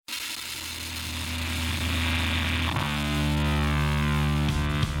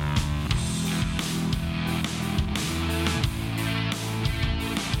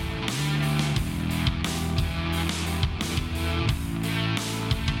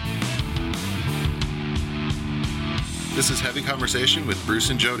This is Heavy Conversation with Bruce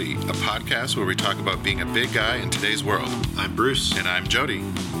and Jody, a podcast where we talk about being a big guy in today's world. I'm Bruce. And I'm Jody.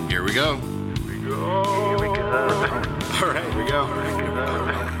 Here we go. All right, here we go. All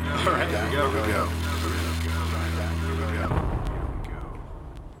right, here we go.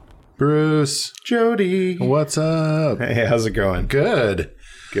 Bruce. Jody. What's up? Hey, how's it going? Good.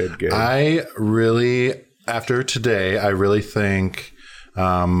 Good. After today, I really think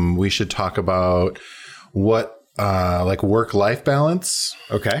we should talk about what like work-life balance.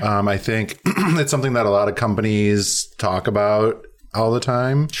 Okay. I think it's something that a lot of companies talk about all the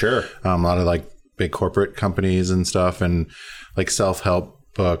time. Sure. A lot of like big corporate companies and stuff, and like self-help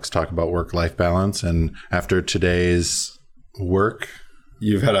books talk about work-life balance. And after today's work,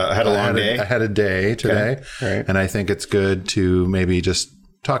 You've had a long day? I had a day today. Okay. Right. And I think it's good to maybe just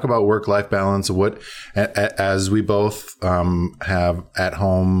talk about work-life balance. What, as we both have at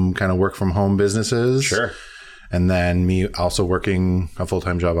home kind of work from home businesses. Sure. And then me also working a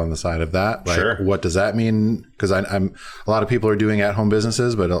full-time job on the side of that. Like, sure. What does that mean? Because I'm a lot of people are doing at-home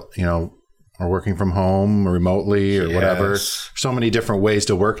businesses, but are working from home or remotely or whatever. So many different ways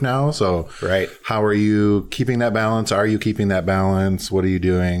to work now. So right. How are you keeping that balance? Are you keeping that balance? What are you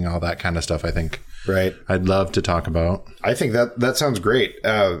doing? All that kind of stuff, I think. Right. I'd love to talk about. I think that sounds great.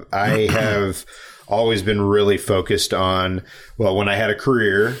 I have always been really focused on, well, when I had a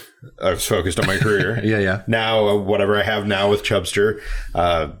career, I was focused on my career. Yeah. Now, whatever I have now with Chubster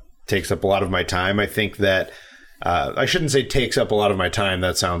takes up a lot of my time. I think that I shouldn't say takes up a lot of my time.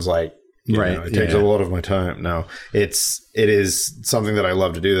 That sounds like, it takes up a lot of my time. No, it is something that I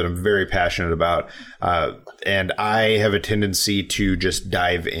love to do, that I'm very passionate about. And I have a tendency to just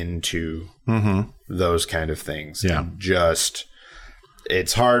dive into those kind of things. Yeah. And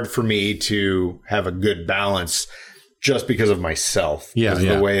it's hard for me to have a good balance just because of myself. Yeah.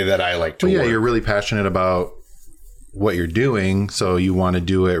 The way that I like to work. You're really passionate about what you're doing. So you want to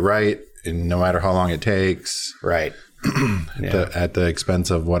do it right. And no matter how long it takes. Right. At the expense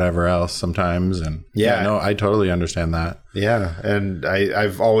of whatever else sometimes. And I totally understand that. Yeah. And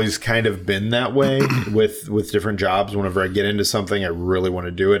I've always kind of been that way with different jobs. Whenever I get into something, I really want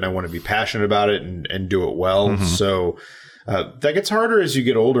to do it and I want to be passionate about it and do it well. Mm-hmm. So that gets harder as you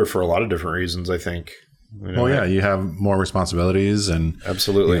get older for a lot of different reasons, I think. You have more responsibilities and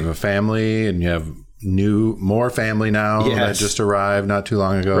absolutely you have a family and you have more family now that just arrived not too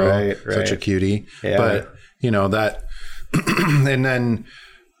long ago. Right. Such a cutie. Yeah. But that and then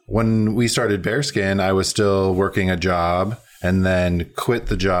when we started Bearskin, I was still working a job and then quit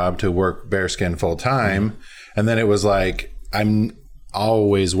the job to work Bearskin full time. Mm-hmm. And then it was like, I'm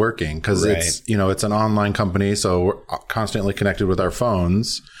always working because it's an online company. So we're constantly connected with our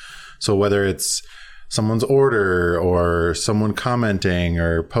phones. So whether it's someone's order or someone commenting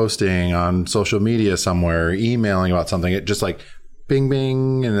or posting on social media somewhere, or emailing about something, it just like bing,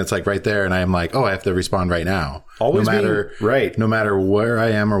 bing. And it's like right there. And I'm like, I have to respond right now. Always no matter where I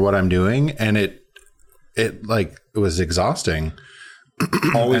am or what I'm doing. And it was exhausting.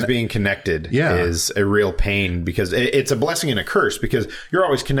 Always being connected is a real pain because it's a blessing and a curse because you're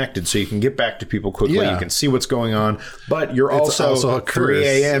always connected so you can get back to people quickly. Yeah. You can see what's going on, but you're also a curse. 3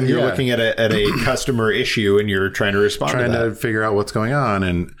 a.m. You're looking at a customer issue and you're trying to respond to figure out what's going on.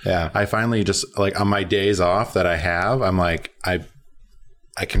 And I finally just like on my days off that I have, I'm like,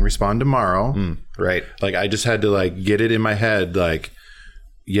 I can respond tomorrow. Right. Like I just had to like get it in my head. Like,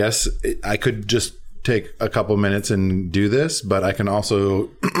 yes, I could just take a couple minutes and do this, but I can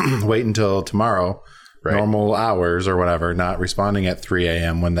also wait until tomorrow, normal hours or whatever, not responding at 3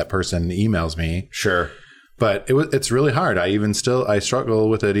 a.m. when that person emails me. Sure. But it's really hard. I struggle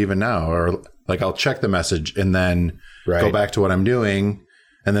with it even now, or like I'll check the message and then go back to what I'm doing.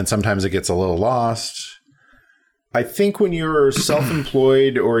 And then sometimes it gets a little lost. I think when you're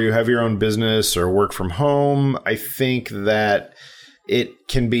self-employed or you have your own business or work from home, I think that it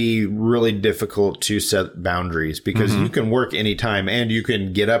can be really difficult to set boundaries because you can work anytime and you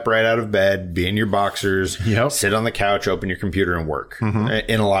can get up right out of bed, be in your boxers, sit on the couch, open your computer and work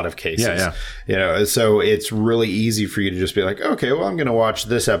in a lot of cases. Yeah. So it's really easy for you to just be like, okay, well, I'm going to watch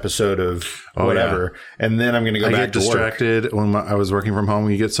this episode of whatever. And then I'm going to go back to work. I get distracted when I was working from home.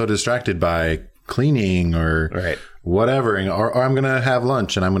 You get so distracted by cleaning or whatever, or I'm going to have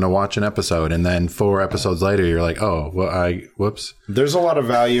lunch and I'm going to watch an episode. And then 4 episodes later, you're like, whoops. There's a lot of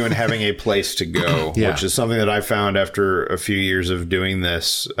value in having a place to go, which is something that I found after a few years of doing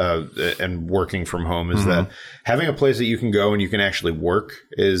this and working from home is that having a place that you can go and you can actually work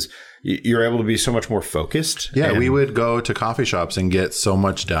is you're able to be so much more focused. Yeah. We would go to coffee shops and get so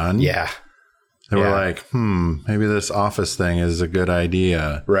much done. Yeah. And we're like, maybe this office thing is a good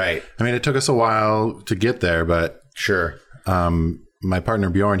idea. Right. I mean, it took us a while to get there, but Sure. My partner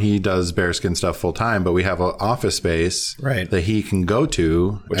Bjorn, he does bearskin stuff full time, but we have an office space that he can go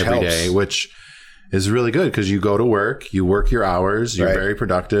to every day, which is really good because you go to work, you work your hours, you're very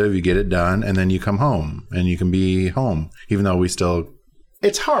productive, you get it done, and then you come home and you can be home, even though we still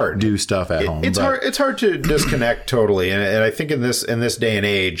it's hard do stuff at home. It's hard to disconnect totally, and I think in this day and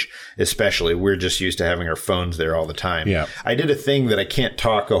age, especially, we're just used to having our phones there all the time. Yeah, I did a thing that I can't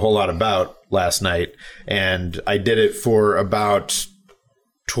talk a whole lot about last night, and I did it for about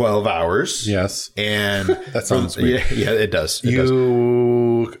 12 hours. Yes. And that sounds weird. Yeah, it does.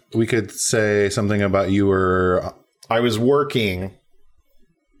 We could say something about I was working.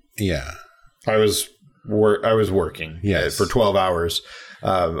 Yeah. I was working for 12 hours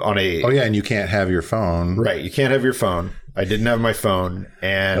on a. Oh, yeah. And you can't have your phone. Right. You can't have your phone. I didn't have my phone.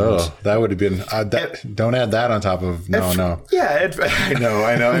 And that would have been. Don't add that on top of. No. Yeah. I know.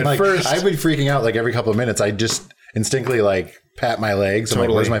 At like, first. I'd be freaking out like every couple of minutes. I just instinctly like pat my legs. I'm like,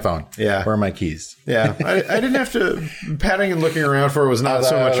 where's my phone? Yeah. Where are my keys? Yeah. I didn't have to. Patting and looking around for it was not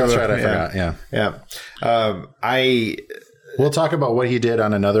so much of a. That's right. I forgot. Yeah. We'll talk about what he did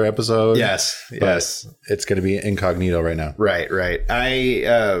on another episode. Yes. It's going to be incognito right now. Right.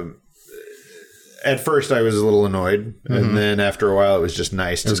 At first, I was a little annoyed, and then after a while, it was just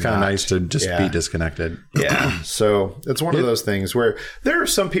nice. It was kind of nice to just be disconnected. Yeah. So it's one of those things where there are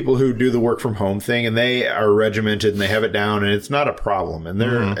some people who do the work from home thing, and they are regimented and they have it down, and it's not a problem. And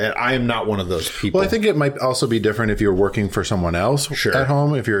and I am not one of those people. Well, I think it might also be different if you're working for someone else at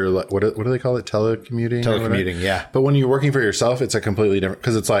home. If you're what do they call it? Telecommuting. Telecommuting. Yeah. But when you're working for yourself, it's a completely different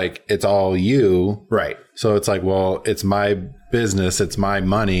because it's like it's all you. Right. So it's like, well, it's my business, it's my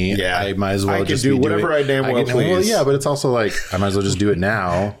money. Yeah, I might as well just do whatever I damn well please. Well, yeah, but it's also like I might as well just do it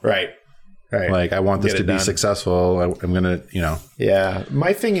now. Right. Like I want this to be successful. I'm gonna, Yeah,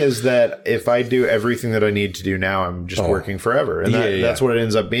 my thing is that if I do everything that I need to do now, I'm just working forever, and that's what it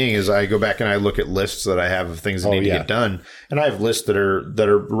ends up being. Is I go back and I look at lists that I have of things that need to get done, and I have lists that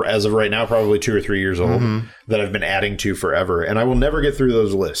are as of right now probably 2 or 3 years old that I've been adding to forever, and I will never get through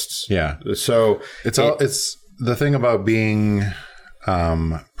those lists. Yeah. So it's the thing about being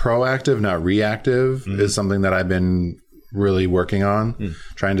proactive, not reactive, is something that I've been really working on,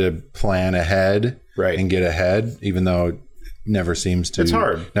 trying to plan ahead and get ahead, even though it never seems to. It's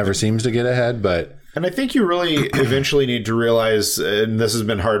hard. Never seems to get ahead, but. And I think you really eventually need to realize, and this has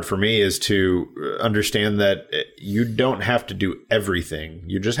been hard for me, is to understand that you don't have to do everything.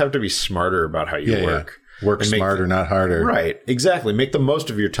 You just have to be smarter about how you work. Work smarter, not harder. Right. Exactly. Make the most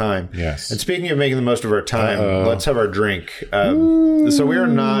of your time. Yes. And speaking of making the most of our time, let's have our drink. So we're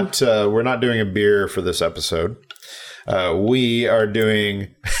not doing a beer for this episode. We are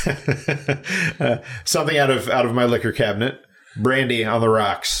doing something out of my liquor cabinet. Brandy on the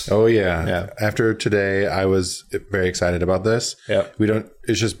rocks. Oh yeah. After today, I was very excited about this. Yeah.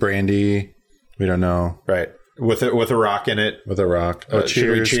 It's just brandy. We don't know. Right. With a rock in it. With a rock. Oh,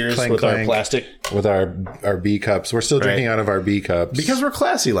 cheers. Cheers clank, with clank, our plastic. With our B cups. We're still drinking out of our B cups. Because we're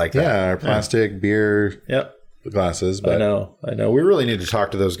classy like that. Yeah, our plastic beer glasses. But I know. We really need to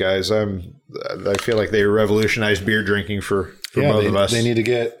talk to those guys. I feel like they revolutionized beer drinking for both of us. They need to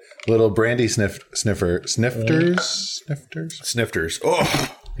get little brandy snifters.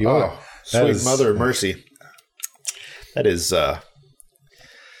 Oh, sweet mother of mercy. That is...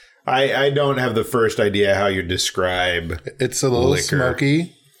 I don't have the first idea how you describe. It's a little liquor.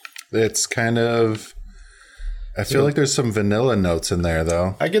 smoky. It's kind of. I feel like there's some vanilla notes in there,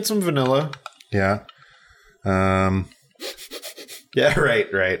 though. I get some vanilla. Yeah. Yeah.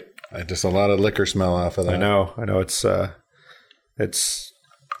 Right. Just a lot of liquor smell off of that. I know. It's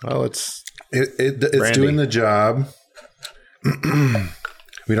doing the job.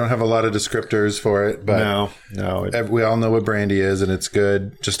 We don't have a lot of descriptors for it, but no. We all know what brandy is, and it's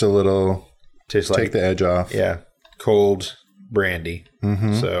good. Just a little tastes take the edge off. Yeah, cold brandy.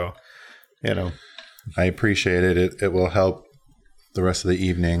 Mm-hmm. So, I appreciate it. It will help the rest of the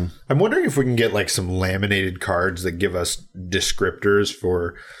evening. I'm wondering if we can get like some laminated cards that give us descriptors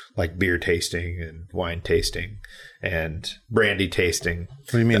for like beer tasting and wine tasting and brandy tasting.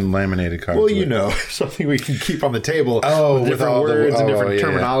 What do you mean laminated cards? Well, something we can keep on the table with different all words and different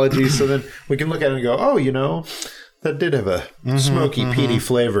terminology. So then we can look at it and go, that did have a smoky, peaty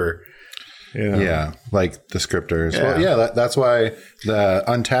flavor. Yeah, like descriptors. Yeah. Well, yeah, that's why the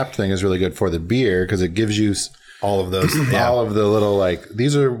Untapped thing is really good for the beer because it gives you all of those, all of the little like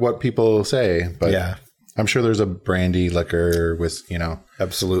these are what people say. But I'm sure there's a brandy liquor with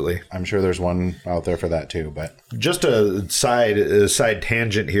Absolutely. I'm sure there's one out there for that too. But just a side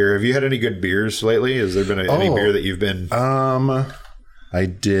tangent here. Have you had any good beers lately? Has there been any beer that you've been? I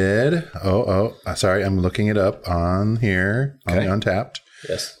did. Sorry. I'm looking it up on here on the Untapped.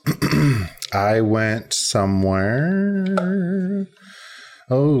 Yes. I went somewhere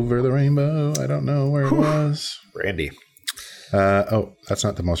over the rainbow. I don't know where it was. Brandy. That's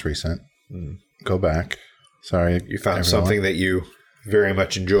not the most recent. Go back. Sorry. You found something that you very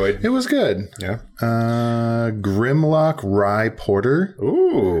much enjoyed. It was good. Yeah. Grimlock Rye Porter.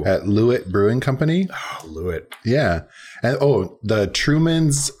 Ooh. At Lewitt Brewing Company. Oh, Lewitt. Yeah. And the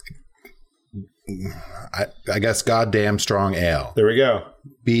Truman's, I guess, goddamn strong ale. There we go.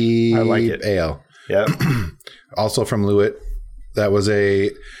 I like it. Ale. Yeah. Also from Lewitt. That was an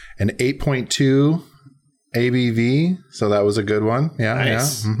 8.2 ABV. So that was a good one. Yeah.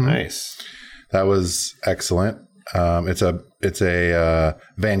 Nice. Yeah. Mm-hmm. Nice. That was excellent. It's a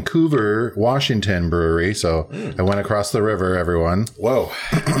Vancouver, Washington brewery. So I went across the river, everyone. Whoa.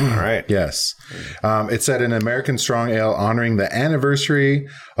 All right. Yes. It said an American strong ale honoring the anniversary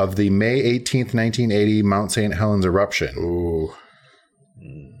of the May 18th, 1980 Mount St. Helens eruption. Ooh.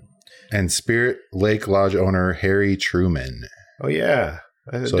 And Spirit Lake Lodge owner Harry Truman. Oh, yeah.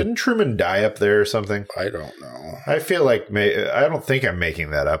 Didn't Truman die up there or something? I don't know. I feel like I don't think I'm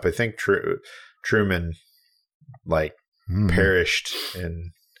making that up. I think Truman perished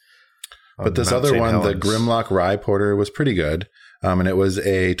in. But this other one, the Grimlock Rye Porter, was pretty good. And it was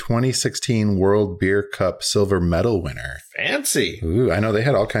a 2016 World Beer Cup silver medal winner. Fancy. Ooh, I know they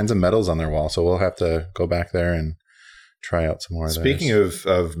had all kinds of medals on their wall, so we'll have to go back there and try out some more of those. Speaking of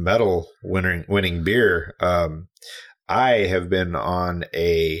medal winning beer, I have been on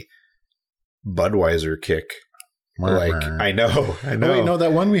a Budweiser kick. I know. Oh, wait, no,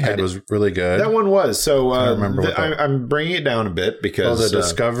 that one we had was really good. That one was. So I'm bringing it down a bit because the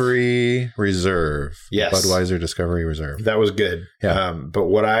Discovery Reserve. Yes. Budweiser Discovery Reserve. That was good. Yeah. But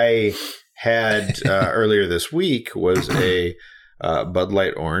what I had earlier this week was a Bud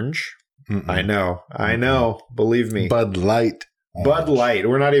Light Orange. Mm-mm. I know. Believe me. Bud Light. Bud Light.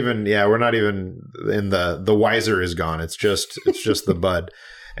 We're not even in the Weiser is gone. It's just the Bud.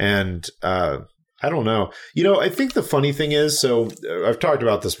 And I don't know. I think the funny thing is, so I've talked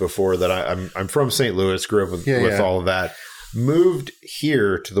about this before, that I'm from St. Louis, grew up with all of that, moved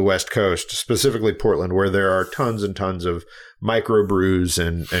here to the West Coast, specifically Portland, where there are tons and tons of microbrews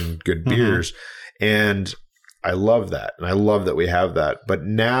and good beers. And I love that. And I love that we have that. But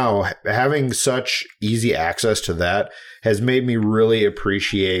now having such easy access to that has made me really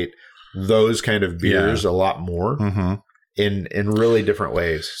appreciate those kind of beers a lot more in really different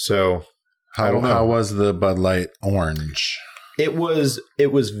ways. So how was the Bud Light Orange? It was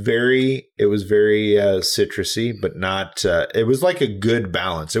very citrusy, but not. It was like a good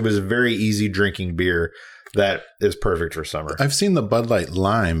balance. It was a very easy drinking beer that is perfect for summer. I've seen the Bud Light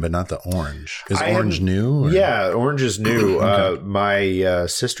Lime, but not the orange. Is orange new? Or? Yeah, orange is new. Okay. My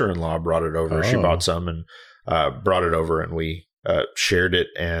sister-in-law brought it over. She bought some and brought it over, and we shared it.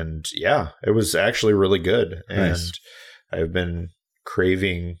 And yeah, it was actually really good. Nice. And I've been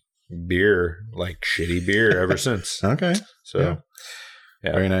craving beer, like shitty beer, ever since. Okay. So,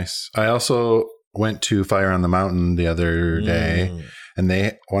 yeah. Very nice. I also went to Fire on the Mountain the other day.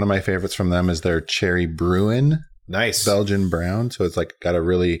 And one of my favorites from them is their Cherry Bruin. Nice. Belgian brown. So it's like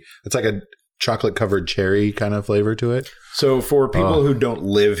it's like a chocolate covered cherry kind of flavor to it. So for people who don't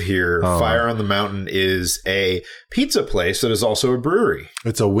live here, Fire on the Mountain is a pizza place that is also a brewery.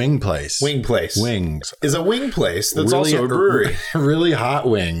 It's a wing place. Wings. Is a wing place that's really, also a brewery. Really hot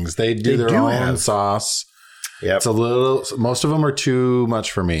wings. They do their own sauce. Yeah, it's most of them are too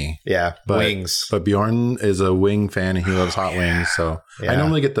much for me. Yeah, wings. But Bjorn is a wing fan and he loves hot wings. So I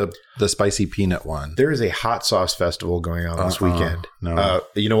normally get the spicy peanut one. There is a hot sauce festival going on this weekend. No.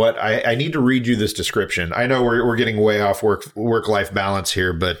 You know what? I need to read you this description. I know we're getting way off work-life balance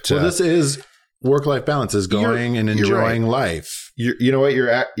here, but this is work-life balance is going and enjoying life. You know what?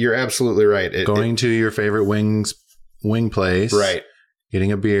 You're absolutely right. Going to your favorite wing place. Right.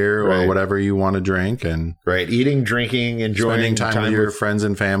 Getting a beer or whatever you want to drink and eating, drinking, enjoying spending time with your friends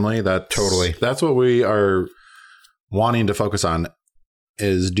and family. That's what we are wanting to focus on,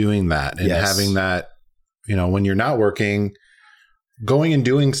 is doing that and having that, when you're not working, going and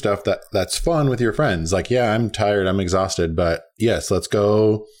doing stuff that's fun with your friends. Like, yeah, I'm tired, I'm exhausted, but yes, let's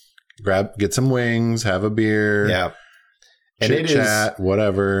go get some wings, have a beer. Yeah. And chat,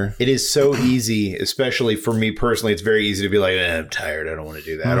 whatever. It is so easy, especially for me personally. It's very easy to be like, I'm tired. I don't want to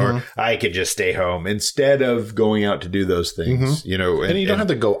do that. Or I could just stay home instead of going out to do those things, And you don't have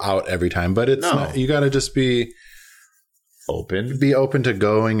to go out every time, but you got to just be open. Be open to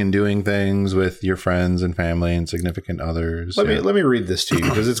going and doing things with your friends and family and significant others. Let me read this to you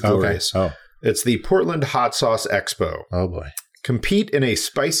because it's glorious. Okay. It's the Portland Hot Sauce Expo. Oh, boy. compete in a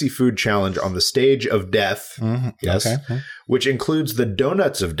spicy food challenge on the stage of death. Mm-hmm. Yes. Okay. Which includes the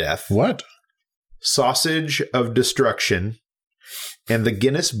Donuts of Death. What? Sausage of Destruction, and the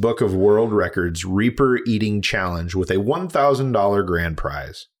Guinness Book of World Records Reaper Eating Challenge with a $1,000 grand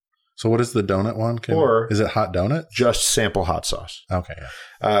prize. So what is the donut one? Or is it hot donut? Just sample hot sauce. Okay.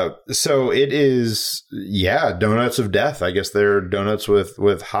 Yeah. So it is, Donuts of Death. I guess they're donuts with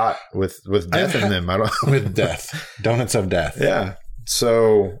death in them. I don't with death. Donuts of death. Yeah.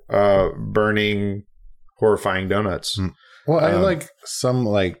 So burning, horrifying donuts. Well, I like some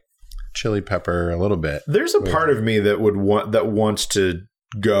like chili pepper a little bit. There's a part of me that wants to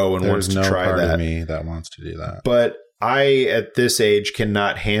go and wants to try that. There's no part of me that wants to do that. But I, at this age,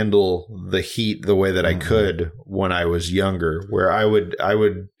 cannot handle the heat the way that I could when I was younger, where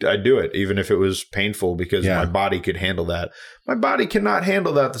I'd do it, even if it was painful, because my body could handle that. My body cannot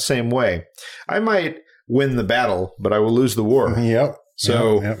handle that the same way. I might win the battle, but I will lose the war. Yep.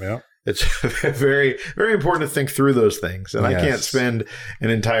 So yep. It's very, very important to think through those things. And I can't spend an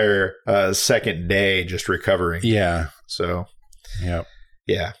entire second day just recovering. Yeah. So, yep.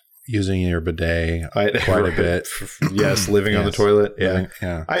 Yeah. Using your bidet quite a bit. Yes, living on the toilet. Yeah,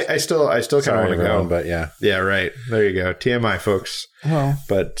 yeah. I still kind of want to go, but yeah, right. There you go. TMI, folks. Well,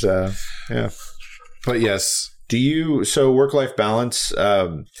 but but yes. So work-life balance?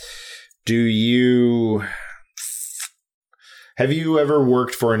 Have you ever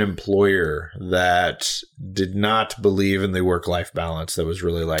worked for an employer that did not believe in the work-life balance? That was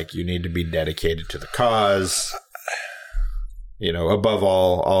really like, you need to be dedicated to the cause, above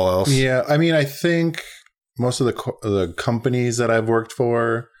all else. Yeah. I mean, I think most of the companies that I've worked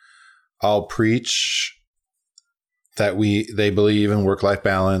for, I'll preach that they believe in work-life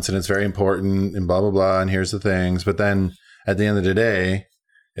balance and it's very important and blah, blah, blah. And here's the things. But then at the end of the day,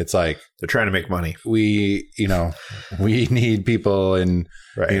 it's like, they're trying to make money. We need people and,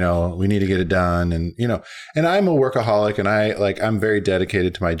 we need to get it done. And, and I'm a workaholic and I'm very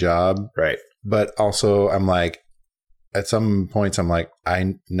dedicated to my job. Right. But also I'm like, at some points I'm like,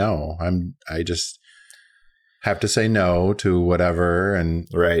 I just have to say no to whatever. And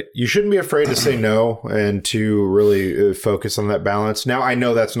right. You shouldn't be afraid to say no and to really focus on that balance. Now, I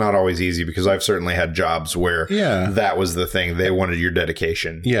know that's not always easy because I've certainly had jobs where that was the thing. They wanted your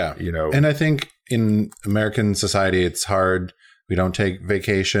dedication. Yeah. And I think in American society, it's hard. We don't take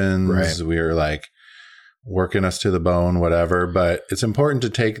vacations. Right. We're like working us to the bone, whatever. But it's important to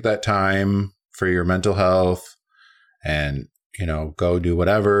take that time for your mental health and, go do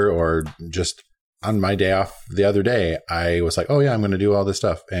whatever. Or just on my day off the other day, I was like, oh yeah, I'm going to do all this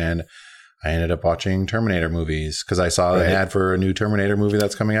stuff. And I ended up watching Terminator movies because I saw an ad for a new Terminator movie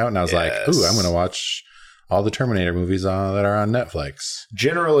that's coming out. And I was like, ooh, I'm going to watch all the Terminator movies that are on Netflix.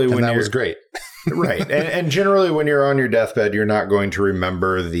 Generally, that was great. Right. And generally, when you're on your deathbed, you're not going to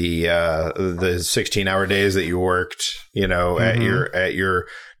remember the 16-hour days that you worked, at your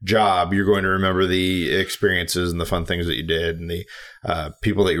job. You're going to remember the experiences and the fun things that you did and the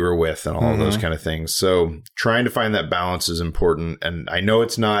people that you were with and all of those kind of things. So trying to find that balance is important. And I know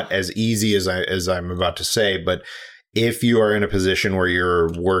it's not as easy as I'm about to say, but if you are in a position where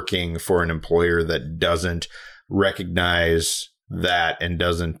you're working for an employer that doesn't recognize that and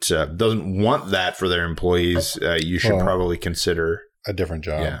doesn't want that for their employees, you should probably consider a different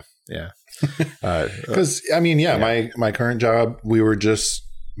job. Yeah. Because my current job,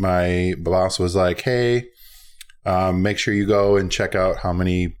 my boss was like, hey, make sure you go and check out how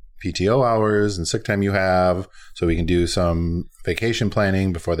many PTO hours and sick time you have so we can do some vacation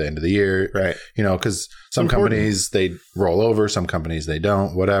planning before the end of the year. Right. Because some companies, they roll over, some companies, they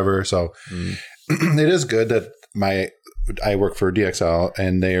don't, whatever. So it is good that I work for DXL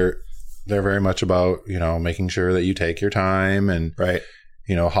and they're very much about, making sure that you take your time and,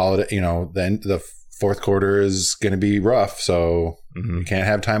 holiday, then the fourth quarter is going to be rough. So you can't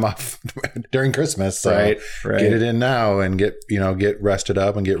have time off during Christmas. So get it in now and get rested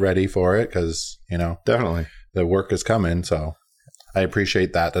up and get ready for it. Cause definitely the work is coming. So I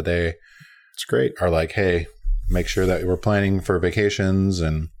appreciate that it's great. Are like, hey, make sure that we're planning for vacations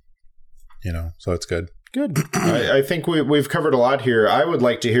and, so it's good. Good. I think we've covered a lot here. I would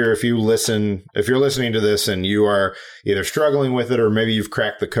like to hear if you're listening to this and you are either struggling with it or maybe you've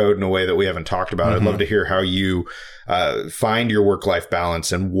cracked the code in a way that we haven't talked about. I'd love to hear how you find your work-life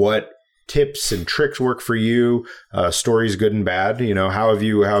balance and what tips and tricks work for you. Stories, good and bad. How have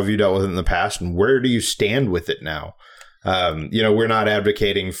you dealt with it in the past and where do you stand with it now? We're not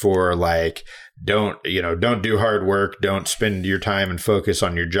advocating for like, don't do hard work. Don't spend your time and focus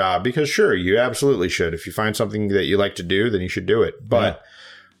on your job because sure, you absolutely should. If you find something that you like to do, then you should do it. But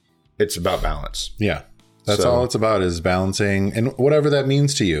it's about balance. Yeah. That's all it's about, is balancing, and whatever that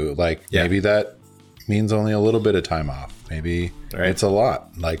means to you. Like maybe that means only a little bit of time off. Maybe it's a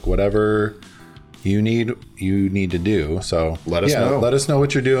lot. Like whatever you need to do. So let us know. Let us know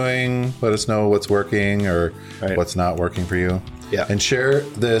what you're doing. Let us know what's working or what's not working for you. Yeah. And share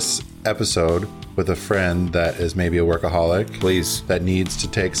this episode with a friend that is maybe a workaholic. Please. That needs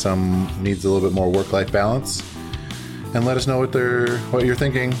a little bit more work-life balance. And let us know what you're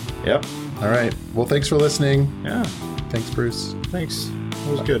thinking. Yep. All right. Well, thanks for listening. Yeah. Thanks, Bruce. Thanks.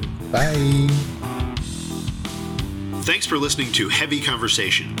 That was good. Bye. Thanks for listening to Heavy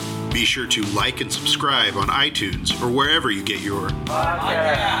Conversation. Be sure to like and subscribe on iTunes or wherever you get your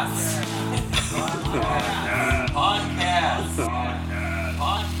podcasts.